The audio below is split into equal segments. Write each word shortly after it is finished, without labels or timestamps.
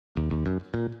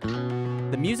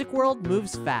The music world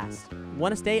moves fast.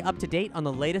 Want to stay up to date on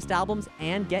the latest albums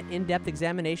and get in-depth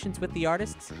examinations with the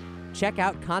artists? Check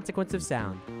out Consequence of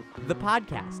Sound, the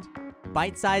podcast.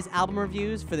 Bite-sized album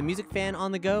reviews for the music fan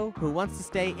on the go who wants to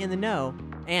stay in the know,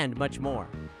 and much more.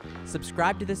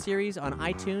 Subscribe to the series on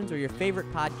iTunes or your favorite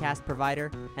podcast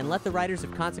provider, and let the writers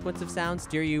of Consequence of Sound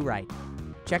steer you right.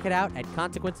 Check it out at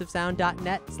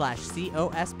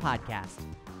consequenceofsound.net/COS podcast.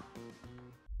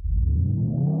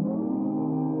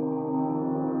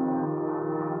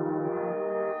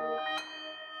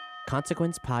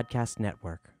 Consequence Podcast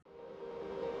Network.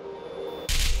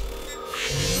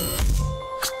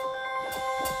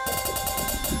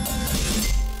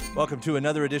 Welcome to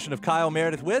another edition of Kyle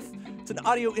Meredith With. It's an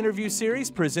audio interview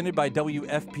series presented by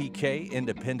WFPK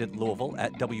Independent Louisville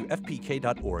at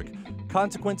WFPK.org.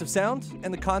 Consequence of Sound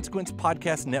and the Consequence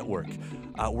Podcast Network.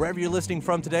 Wherever you're listening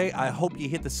from today, I hope you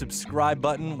hit the subscribe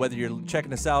button, whether you're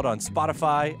checking us out on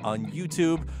Spotify, on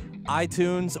YouTube,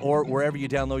 iTunes, or wherever you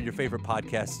download your favorite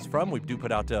podcasts from. We do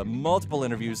put out multiple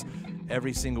interviews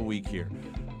every single week here.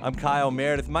 I'm Kyle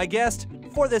Meredith. My guest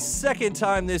for the second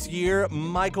time this year,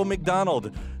 Michael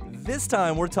McDonald. This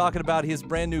time we're talking about his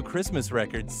brand new Christmas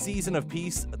record, Season of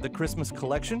Peace, the Christmas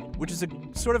Collection, which is a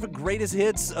sort of a greatest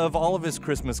hits of all of his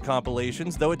Christmas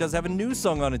compilations, though it does have a new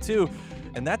song on it too,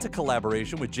 and that's a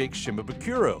collaboration with Jake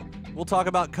Shimabukuro. We'll talk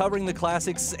about covering the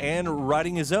classics and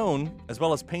writing his own, as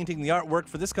well as painting the artwork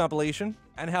for this compilation,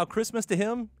 and how Christmas to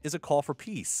him is a call for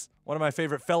peace. One of my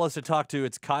favorite fellows to talk to,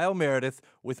 it's Kyle Meredith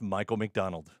with Michael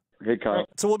McDonald. Hey, Kyle.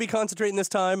 So we'll be concentrating this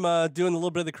time doing a little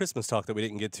bit of the Christmas talk that we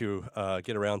didn't get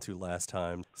around to last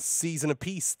time. Season of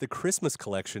Peace, the Christmas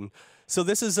Collection. So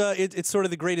this is it's sort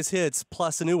of the greatest hits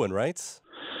plus a new one, right?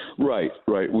 Right.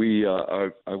 We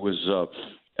I was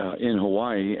in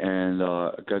Hawaii and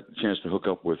got the chance to hook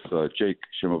up with Jake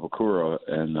Shimabukuro,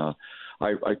 and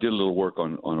I did a little work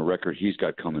on a record he's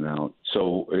got coming out.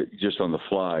 So just on the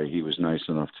fly, he was nice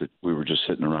enough we were just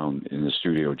sitting around in the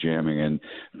studio jamming. And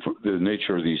the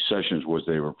nature of these sessions was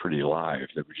they were pretty live.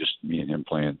 They were just me and him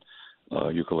playing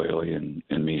ukulele and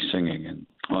me singing and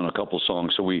on a couple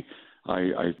songs. So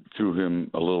I threw him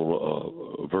a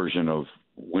little version of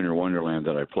Winter Wonderland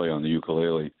that I play on the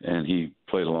ukulele, and he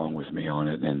played along with me on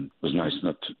it and was nice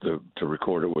enough to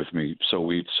record it with me. So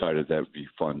we decided that would be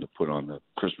fun to put on the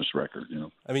Christmas record, you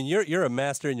know. I mean, you're a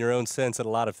master in your own sense at a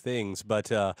lot of things, but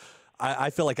I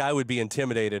feel like I would be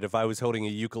intimidated if I was holding a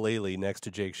ukulele next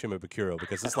to Jake Shimabukuro,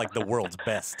 because it's like the world's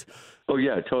best. Oh,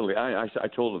 yeah, totally. I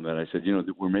told him that. I said, you know,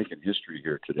 we're making history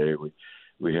here today.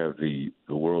 We have the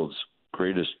world's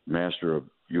greatest master of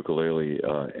ukulele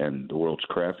and the world's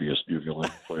crappiest ukulele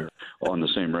player on the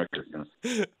same record. You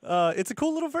know? It's a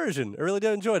cool little version. I really do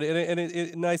enjoy it, and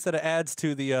it's nice that it adds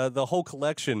to the whole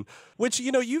collection, which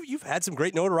you've had some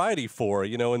great notoriety for.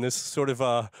 In this sort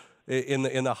of in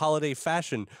the holiday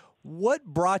fashion. What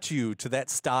brought you to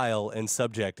that style and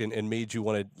subject, and made you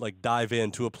want to dive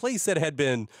into a place that had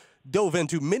been dove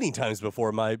into many times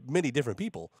before by many different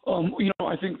people?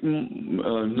 I think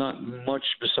not much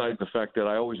beside the fact that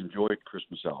I always enjoyed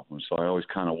Christmas albums, so I always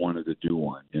kind of wanted to do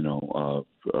one,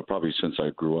 probably since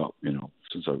I grew up,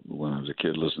 when I was a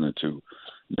kid listening to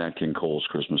Nat King Cole's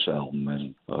Christmas album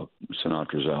and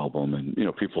Sinatra's album and,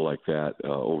 people like that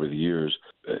over the years.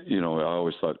 I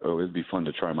always thought, it'd be fun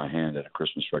to try my hand at a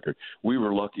Christmas record. We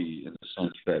were lucky in the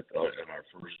sense that in our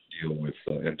first deal with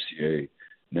MCA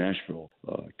Nashville,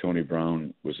 Tony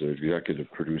Brown was the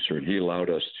executive producer, and he allowed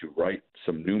us to write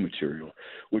some new material,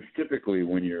 which typically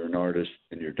when you're an artist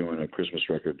and you're doing a Christmas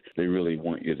record, they really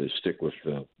want you to stick with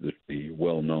the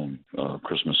well-known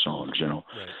Christmas songs, Right.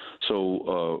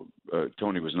 So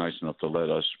Tony was nice enough to let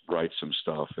us write some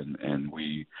stuff, and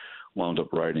we wound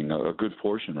up writing a good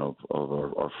portion of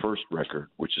our first record,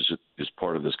 which is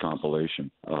part of this compilation.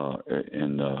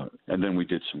 And then we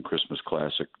did some Christmas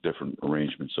classic, different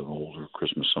arrangements of older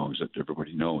Christmas songs that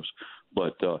everybody knows.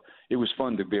 But it was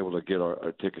fun to be able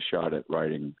to take a shot at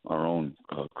writing our own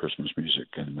Christmas music,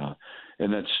 and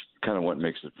that's kind of what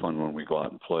makes it fun when we go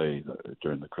out and play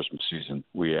during the Christmas season.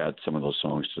 We add some of those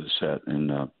songs to the set,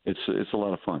 and it's a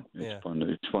lot of fun. It's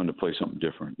fun to play something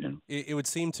different. It would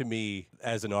seem to me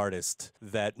as an artist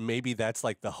that maybe that's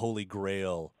like the holy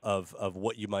grail of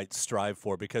what you might strive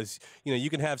for, because you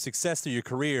can have success through your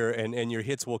career and your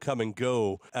hits will come and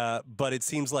go, but it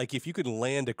seems like if you could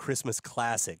land a Christmas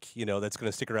classic, that's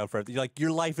going to stick around forever,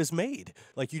 your life is made.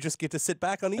 You just get to sit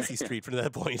back on Easy Street from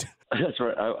that point. That's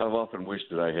right. I've often wished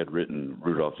that I had written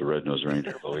Rudolph the Red-Nosed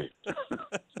Reindeer, believe.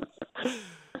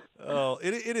 Oh,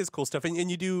 it is cool stuff.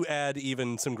 And you do add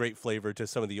even some great flavor to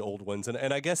some of the old ones.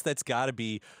 And I guess that's got to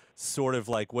be sort of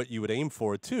like what you would aim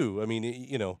for too. I mean,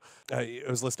 you know, I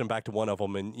was listening back to one of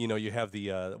them, and you know, you have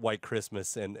the White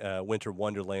Christmas and Winter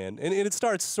Wonderland, and it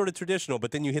starts sort of traditional,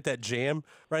 but then you hit that jam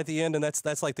right at the end, and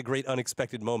that's like the great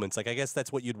unexpected moments. Like, I guess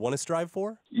that's what you'd want to strive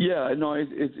for. Yeah, no,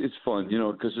 it's fun, you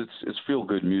know, because it's feel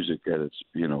good music at its,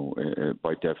 you know,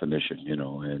 by definition, you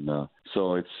know, and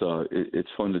so it's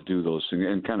fun to do those things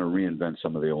and kind of reinvent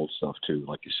some of the old stuff too.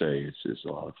 Like you say, it's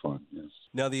a lot of fun. Yes.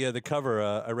 Now the cover,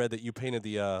 I read that you painted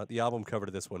the album cover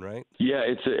to this one, right? Yeah,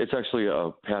 it's actually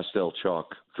a pastel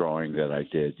chalk drawing that I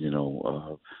did, you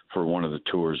know, for one of the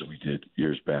tours we did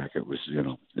years back. It was, you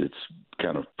know, it's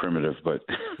kind of primitive, but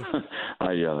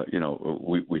you know,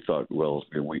 we thought, well,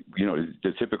 you know,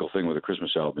 the typical thing with a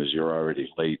Christmas album is you're already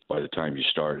late by the time you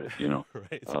start it, you know,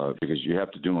 Right. Because you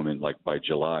have to do them in like by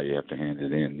July, you have to hand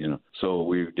it in, you know. So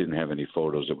we didn't have any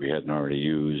photos that we hadn't already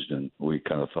used, and we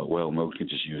kind of thought, well, maybe we can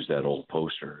just use that old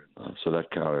poster. So that's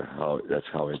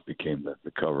how it became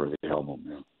the cover of the album.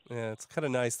 Yeah. Yeah, it's kind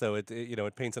of nice though. It you know,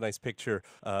 it paints a nice picture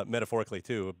metaphorically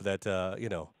too, that you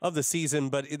know, of the season.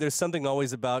 But there's something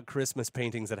always about Christmas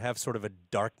paintings that have sort of a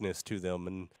darkness to them,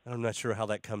 and I'm not sure how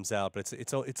that comes out, but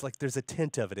it's like there's a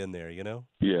tint of it in there, you know.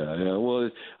 Yeah, yeah. Well,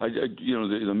 I you know,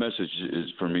 the message is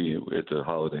for me at the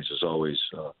holidays is always,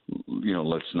 you know,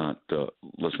 let's not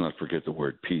forget the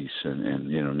word peace, and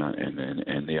you know, not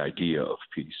and the idea of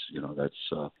peace. You know, that's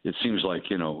it seems like,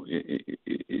 you know,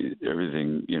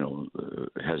 everything, you know,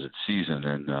 has its season,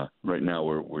 and right now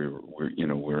we're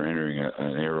entering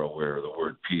an era where the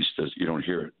word peace you don't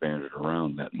hear it banded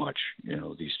around that much. You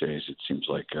know, these days it seems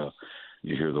like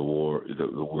you hear the word,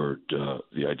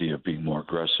 the idea of being more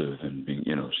aggressive and being,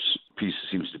 you know, peace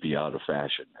seems to be out of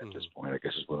fashion at this point, I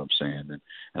guess is what I'm saying. And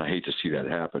I hate to see that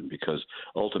happen, because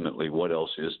ultimately what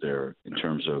else is there in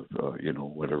terms of, you know,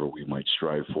 whatever we might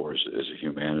strive for as a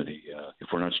humanity? If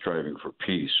we're not striving for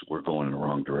peace, we're going in the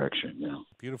wrong direction, you know.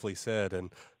 Beautifully said.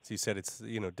 And as you said, it's,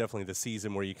 you know, definitely the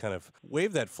season where you kind of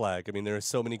wave that flag. I mean, there are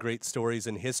so many great stories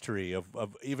in history of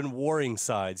even warring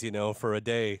sides, you know, for a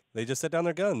day. They just set down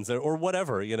their guns or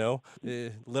whatever, you know,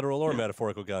 literal or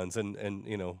metaphorical guns, and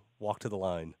you know, walk to the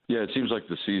line. Yeah, it seems like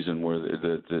the season where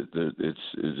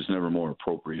it's never more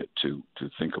appropriate to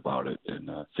think about it and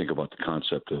think about the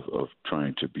concept of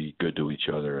trying to be good to each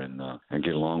other and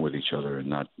get along with each other and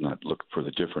not look for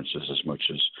the differences as much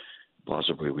as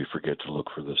possibly we forget to look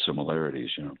for the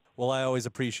similarities, you know. Well, I always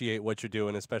appreciate what you're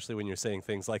doing, especially when you're saying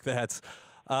things like that.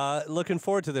 Looking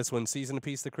forward to this one, Season of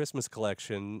Peace, the Christmas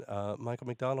collection. Michael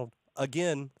McDonald,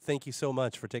 again, thank you so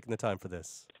much for taking the time for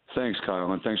this. Thanks,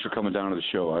 Kyle, and thanks for coming down to the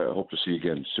show. I hope to see you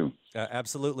again soon.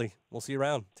 Absolutely. We'll see you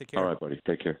around. Take care. All right, buddy.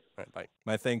 Take care. All right, bye.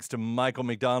 My thanks to Michael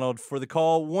McDonald for the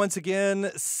call. Once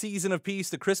again, Season of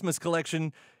Peace, the Christmas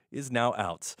collection, is now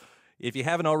out. If you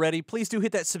haven't already, please do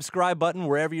hit that subscribe button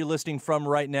wherever you're listening from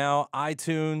right now,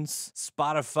 iTunes,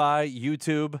 Spotify,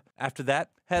 YouTube. After that,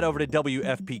 head over to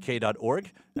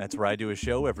WFPK.org. That's where I do a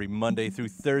show every Monday through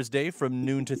Thursday from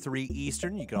noon to 3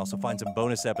 Eastern. You can also find some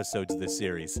bonus episodes of this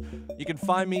series. You can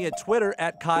find me at Twitter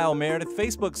at Kyle Meredith,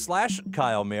 Facebook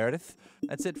 /Kyle Meredith.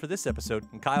 That's it for this episode.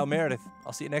 I'm Kyle Meredith.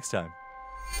 I'll see you next time.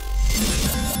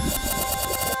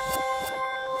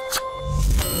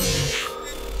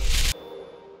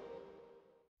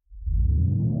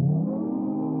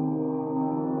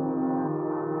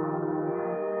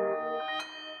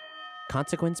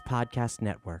 Consequence Podcast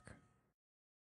Network.